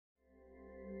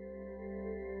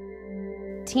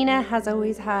Tina has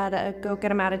always had a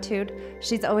go-get-em attitude.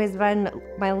 She's always been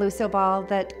my Lucille ball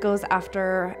that goes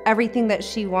after everything that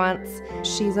she wants.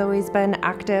 She's always been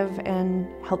active and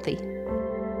healthy.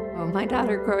 Well, my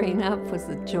daughter growing up was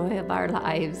the joy of our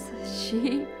lives.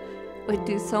 She would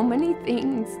do so many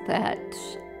things that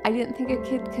I didn't think a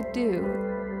kid could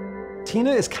do.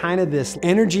 Tina is kind of this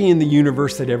energy in the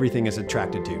universe that everything is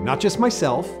attracted to. Not just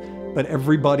myself, but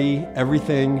everybody,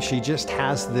 everything. She just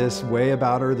has this way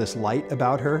about her, this light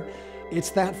about her.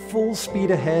 It's that full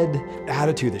speed ahead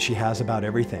attitude that she has about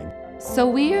everything. So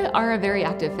we are a very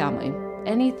active family.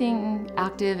 Anything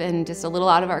active and just a little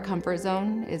out of our comfort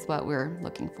zone is what we're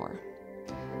looking for.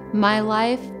 My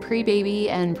life pre-baby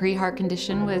and pre-heart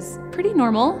condition was pretty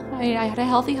normal. I had a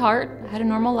healthy heart, had a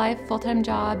normal life, full-time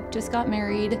job, just got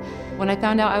married. When I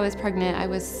found out I was pregnant, I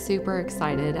was super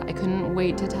excited. I couldn't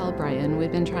wait to tell Brian.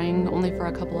 We'd been trying only for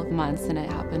a couple of months and it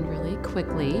happened really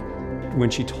quickly. When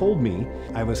she told me,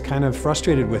 I was kind of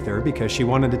frustrated with her because she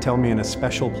wanted to tell me in a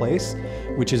special place,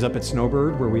 which is up at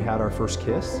Snowbird where we had our first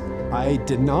kiss. I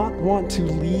did not want to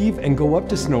leave and go up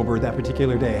to Snowbird that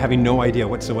particular day, having no idea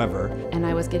whatsoever. And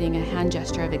I was getting a hand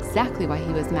gesture of exactly why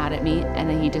he was mad at me, and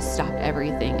then he just stopped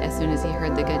everything as soon as he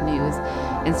heard the good news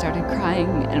and started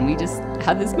crying, and we just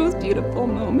had this most beautiful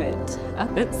moment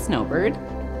up at Snowbird,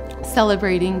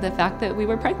 celebrating the fact that we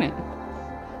were pregnant.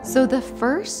 So the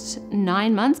first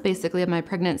 9 months basically of my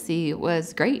pregnancy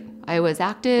was great. I was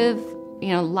active,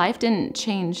 life didn't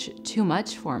change too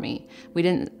much for me. We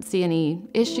didn't see any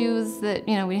issues that,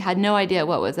 we had no idea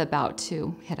what was about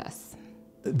to hit us.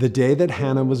 The day that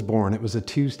Hannah was born, it was a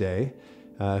Tuesday,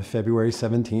 February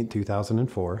 17th,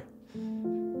 2004.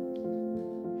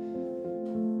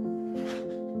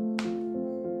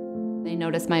 They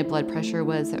noticed my blood pressure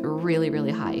was really,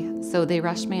 really high. So they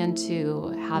rushed me in to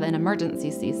have an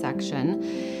emergency C-section.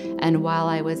 And while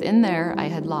I was in there, I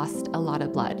had lost a lot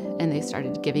of blood, and they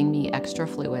started giving me extra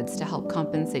fluids to help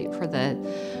compensate for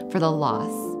the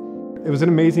loss. It was an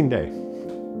amazing day,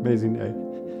 amazing day.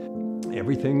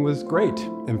 Everything was great.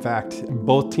 In fact,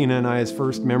 both Tina and I's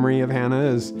first memory of Hannah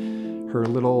is her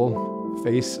little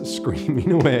face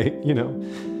screaming away,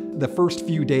 The first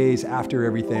few days after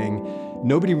everything,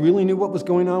 nobody really knew what was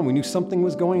going on. We knew something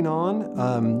was going on,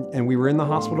 and we were in the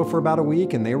hospital for about a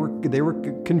week, and they were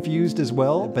confused as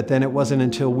well. But then it wasn't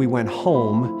until we went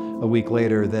home a week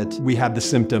later that we had the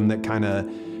symptom that kind of,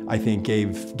 I think,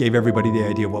 gave everybody the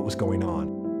idea of what was going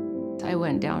on. I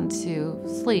went down to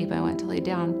sleep. I went to lay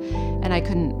down, and I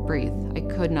couldn't breathe. I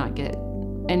could not get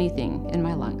anything in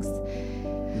my lungs.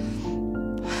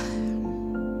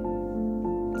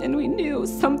 And we knew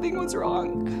something was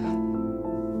wrong.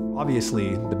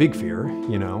 Obviously, the big fear,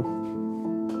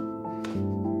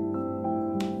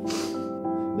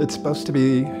 It's supposed to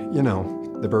be,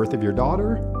 the birth of your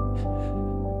daughter.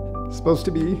 It's supposed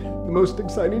to be the most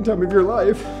exciting time of your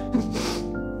life.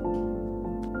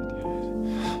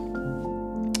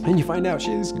 And you find out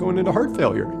she's going into heart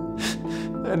failure.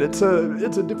 And it's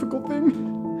a difficult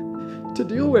thing to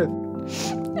deal with.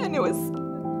 And it was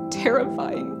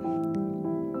terrifying.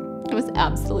 It was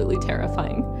absolutely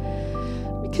terrifying.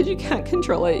 Because you can't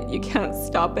control it, you can't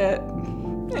stop it,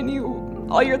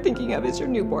 and all you're thinking of is your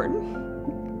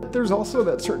newborn. There's also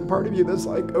that certain part of you that's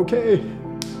like, okay,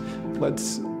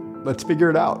 let's figure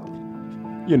it out.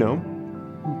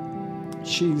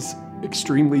 She's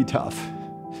extremely tough.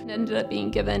 Ended up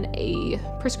being given a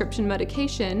prescription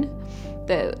medication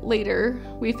that later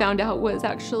we found out was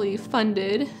actually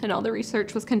funded, and all the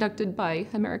research was conducted by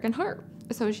American Heart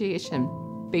Association.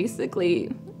 Basically,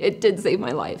 it did save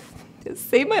my life. It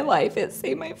saved my life, it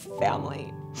saved my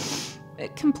family.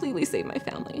 It completely saved my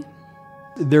family.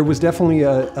 There was definitely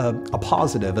a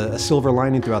positive, a silver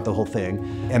lining throughout the whole thing,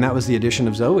 and that was the addition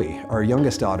of Zoe, our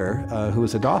youngest daughter, who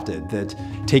was adopted. That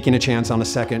taking a chance on a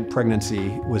second pregnancy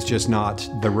was just not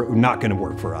going to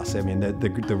work for us. I mean,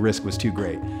 the risk was too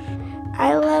great.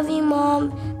 I love you,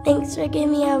 Mom. Thanks for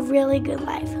giving me a really good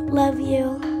life. Love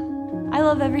you. I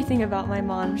love everything about my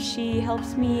mom. She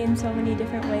helps me in so many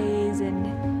different ways,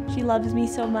 and she loves me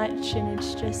so much, and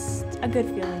it's just a good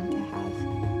feeling to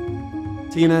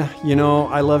have. Tina,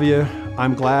 I love you.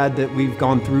 I'm glad that we've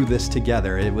gone through this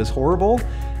together. It was horrible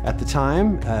at the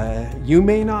time. You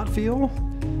may not feel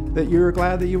that you're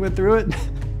glad that you went through it,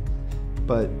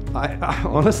 but I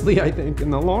honestly, I think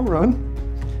in the long run,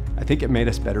 I think it made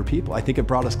us better people. I think it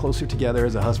brought us closer together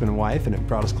as a husband and wife, and it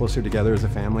brought us closer together as a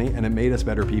family, and it made us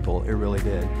better people. It really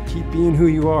did. Keep being who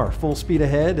you are, full speed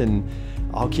ahead, and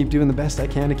I'll keep doing the best I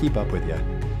can to keep up with you.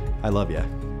 I love you.